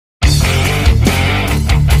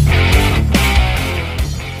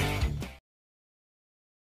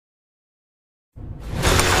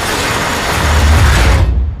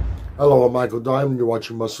Hello, I'm Michael Diamond. You're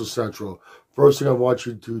watching Muscle Central. First thing I want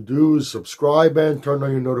you to do is subscribe and turn on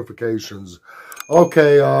your notifications.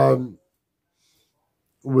 Okay,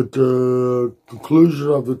 with the conclusion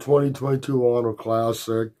of the 2022 Arnold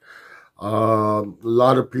Classic, a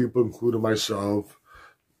lot of people, including myself,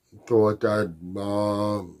 thought that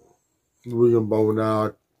William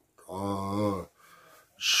Bonac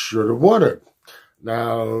should have won it.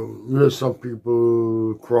 Now, there's some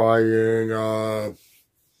people crying,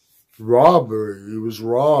 robbery, he was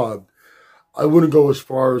robbed. I wouldn't go as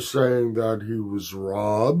far as saying that he was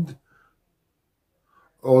robbed,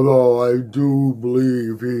 although I do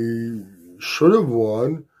believe he should have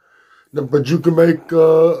won. But you can make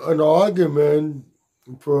an argument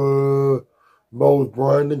for both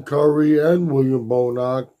Brandon Curry and William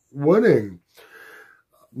Bonac winning.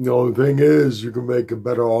 The only thing is, you can make a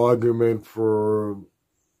better argument for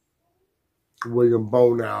William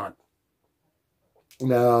Bonac.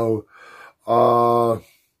 Now,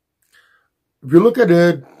 if you look at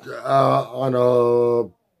it on a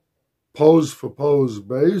pose-for-pose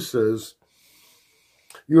basis,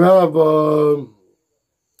 you have the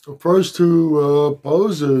first two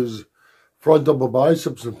poses, front double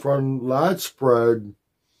biceps and front lat spread,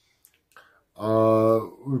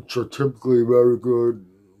 which are typically very good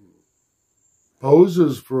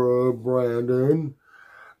poses for Brandon,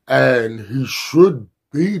 and he should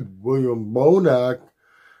beat William Bonac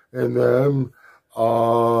in them.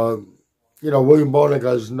 William Bonac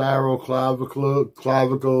has narrow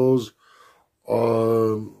clavicles,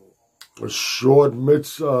 a short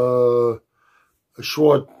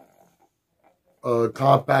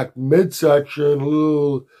compact midsection, a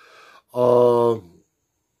little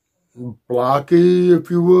blocky,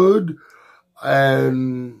 if you would,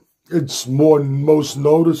 and it's most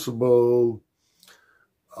noticeable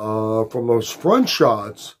from those front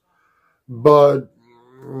shots. But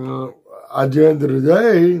at the end of the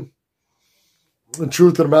day, the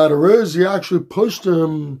truth of the matter is, he actually pushed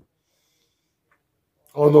him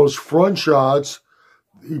on those front shots.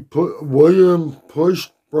 William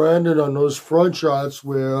pushed Brandon on those front shots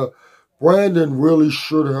where Brandon really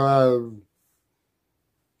should have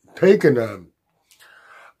taken them,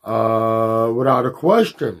 without a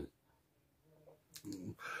question.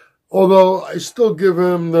 Although I still give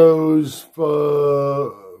him those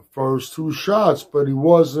first two shots, but he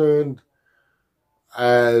wasn't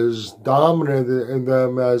as dominant in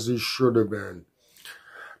them as he should have been.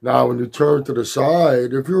 Now, when you turn to the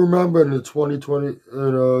side, if you remember in the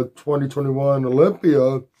 2021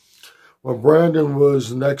 Olympia, when Brandon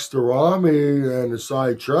was next to Rami and the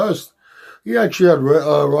side chest, he actually had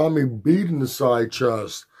Rami beat in the side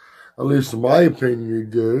chest. At least in my opinion, he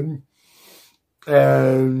did.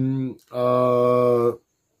 And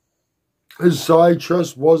his side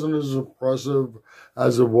chest wasn't as impressive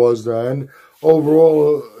as it was then.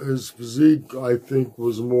 Overall, his physique, I think,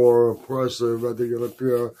 was more impressive at the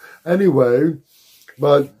Olympia anyway.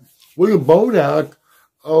 But William Bonac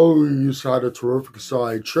always had a terrific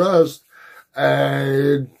side chest,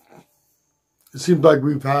 and it seems like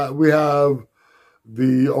we have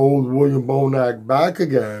the old William Bonac back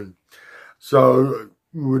again. So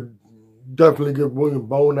we would definitely give William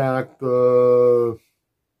Bonac the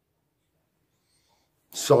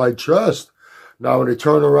side chest. Now, when they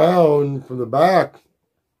turn around from the back,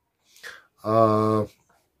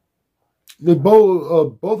 they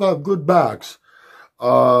both have good backs.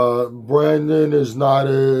 Brandon is not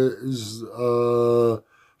as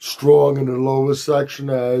strong in the lower section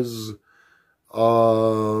as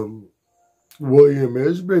William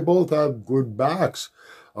is. They both have good backs.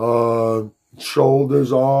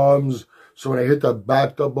 Shoulders, arms. So when they hit the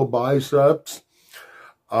back double biceps,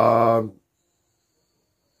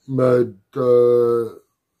 but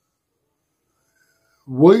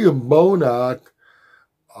William Bonac,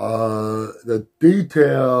 the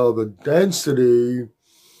detail, the density,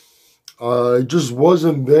 it just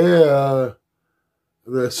wasn't there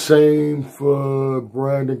the same for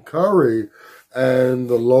Brandon Curry. And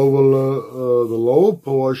the lower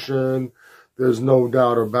portion, there's no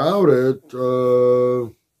doubt about it,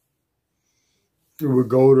 it would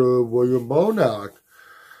go to William Bonac.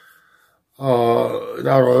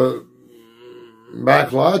 Now,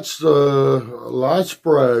 back lat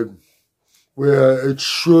spread, where it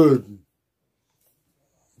should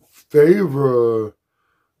favor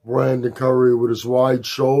Brandon Curry with his wide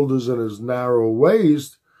shoulders and his narrow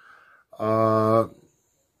waist,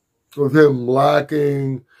 with him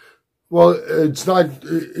lacking, well, he's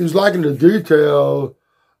lacking the detail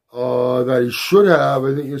that he should have.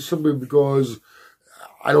 I think it's simply because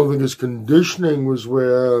I don't think his conditioning was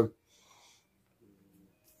where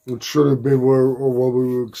It should have been what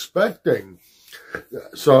we were expecting.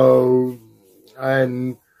 So,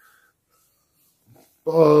 and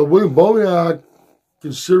William Bonac,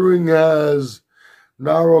 considering he has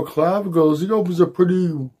narrow clavicles, he opens up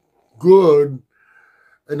pretty good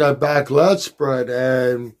in that back lat spread,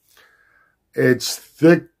 and it's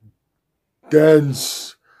thick,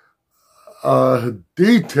 dense,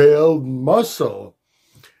 detailed muscle.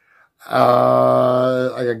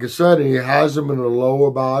 Like I said, he has them in the lower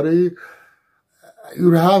body.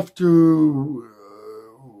 You'd have to,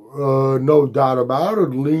 no doubt about it,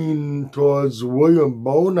 lean towards William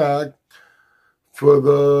Bonac for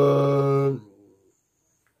the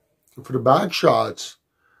back shots.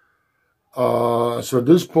 So at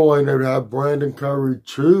this point, they'd have Brandon Curry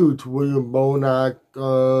 2 to William Bonac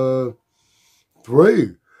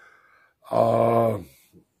 3.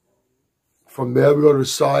 From there, we go to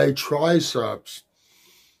side triceps,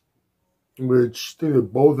 which I think they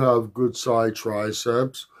both have good side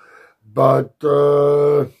triceps. But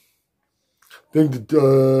I think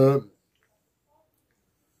that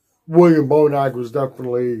William Bonac was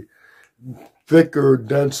definitely thicker,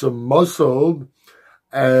 denser muscled,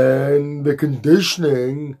 and the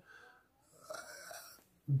conditioning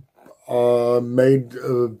made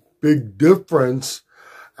a big difference.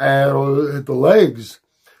 And at the legs,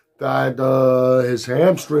 that his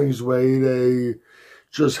hamstrings, way they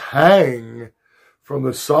just hang from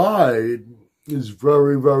the side, is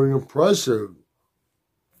very, very impressive.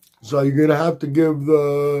 So you're going to have to give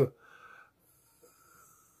the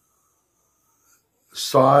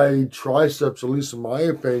side triceps, at least in my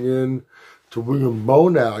opinion, to William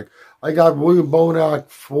Bonac. I got William Bonac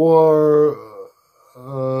 4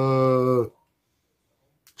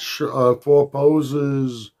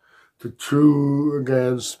 poses to 2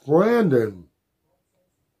 against Brandon.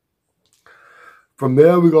 From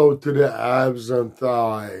there, we go to the abs and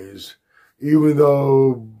thighs. Even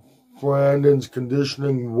though Brandon's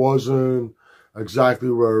conditioning wasn't exactly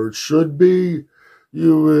where it should be,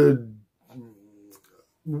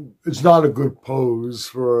 it's not a good pose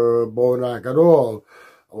for Bonac at all.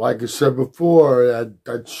 Like I said before,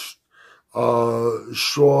 that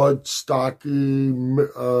short, stocky,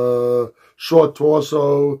 short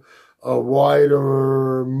torso, a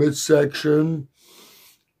wider midsection.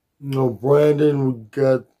 Brandon would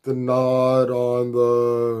get the nod on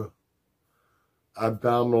the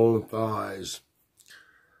abdominal and thighs.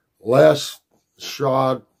 Last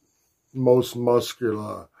shot, most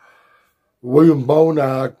muscular. William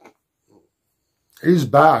Bonac, he's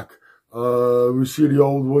back. We see the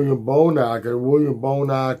old William Bonac, and William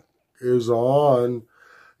Bonac is on.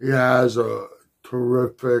 He has a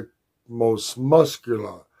terrific most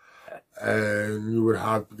muscular, and you would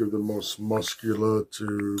have to give the most muscular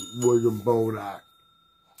to William Bonac.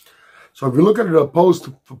 So if you look at it on a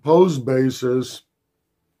pose basis,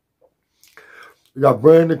 you got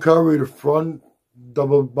Brandon Curry, the front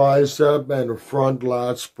double bicep and the front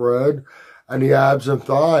lat spread, and the abs and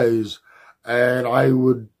thighs. And I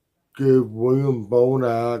would give William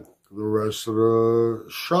Bonac the rest of the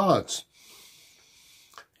shots.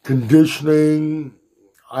 Conditioning,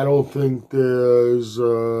 I don't think there's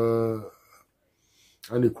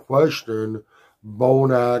any question.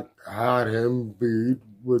 Bonac had him beat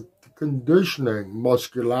with the conditioning.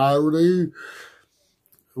 Muscularity,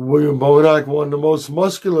 William Bonac won the most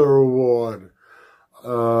muscular award.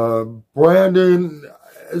 Brandon,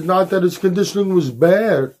 it's not that his conditioning was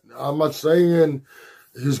bad. I'm not saying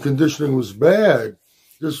his conditioning was bad.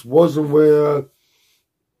 This wasn't where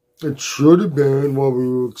it should have been, what we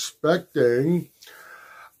were expecting.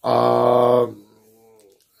 And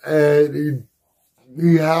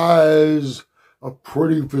he has a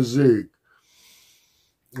pretty physique.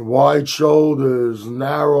 Wide shoulders,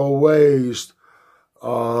 narrow waist,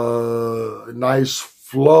 nice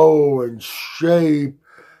flow and shape.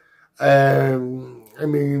 And, I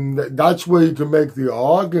mean, that's where you can make the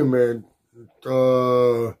argument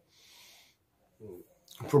for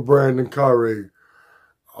Brandon Curry.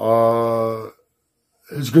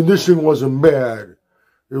 His conditioning wasn't bad.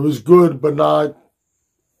 It was good, but not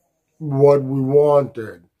what we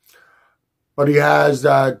wanted. But he has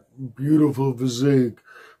that beautiful physique,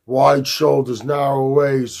 wide shoulders, narrow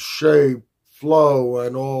waist, shape, flow,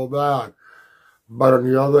 and all that. But on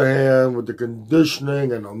the other hand, with the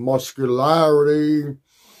conditioning and the muscularity,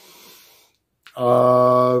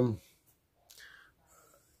 I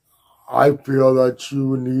feel that you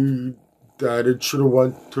would need that it should have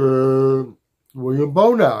went to William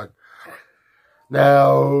Bonac.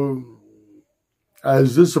 Now,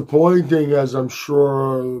 as disappointing as I'm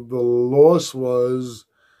sure the loss was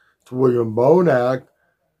to William Bonac,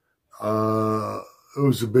 it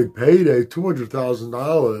was a big payday,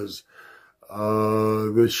 $200,000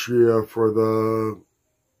 this year for the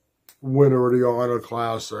winner of the Honor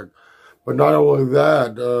Classic. But not only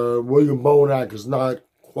that, William Bonac is not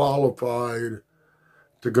qualified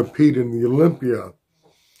to compete in the Olympia.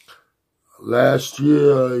 Last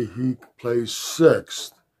year, he placed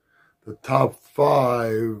 6th. The top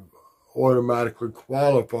 5 automatically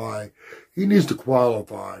qualify. He needs to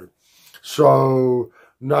qualify. So,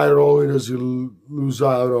 not only does he lose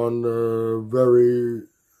out on a very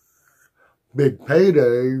big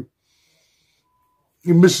payday,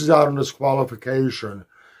 he misses out on this qualification.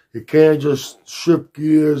 He can't just shift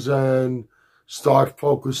gears and start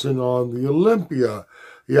focusing on the Olympia.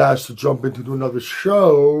 He has to jump into another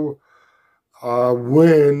show,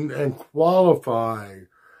 win, and qualify.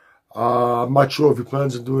 I'm not sure if he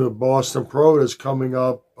plans on doing a Boston Pro that's coming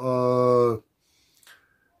up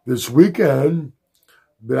this weekend.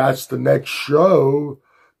 That's the next show.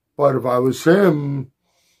 But if I was him,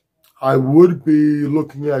 I would be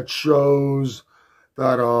looking at shows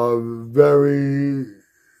that are very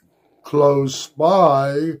close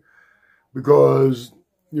by, because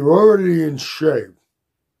you're already in shape,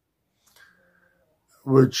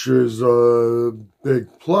 which is a big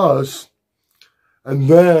plus. And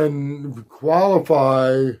then if you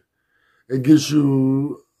qualify, it gives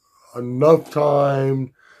you enough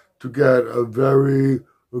time to get a very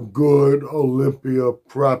good Olympia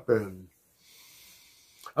prep in.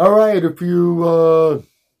 All right, if you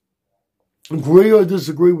agree or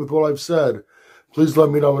disagree with what I've said, please let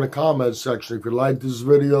me know in the comments section. If you like this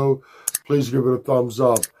video, please give it a thumbs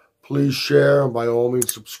up. Please share, and by all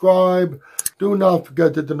means subscribe. Do not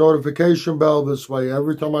forget to hit the notification bell. This way,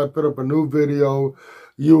 every time I put up a new video,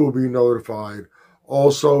 you will be notified.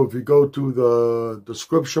 Also, if you go to the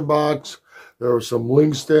description box, there are some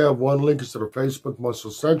links there. One link is to the Facebook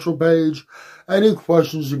Muscle Central page. Any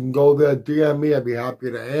questions, you can go there, DM me. I'd be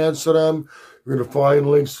happy to answer them. You're going to find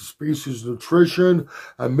links to Species Nutrition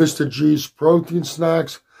and Mr. G's Protein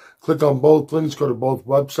Snacks. Click on both links, go to both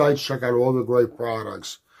websites, check out all the great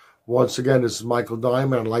products. Once again, this is Michael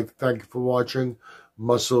Diamond. I'd like to thank you for watching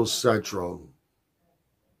Muscle Central.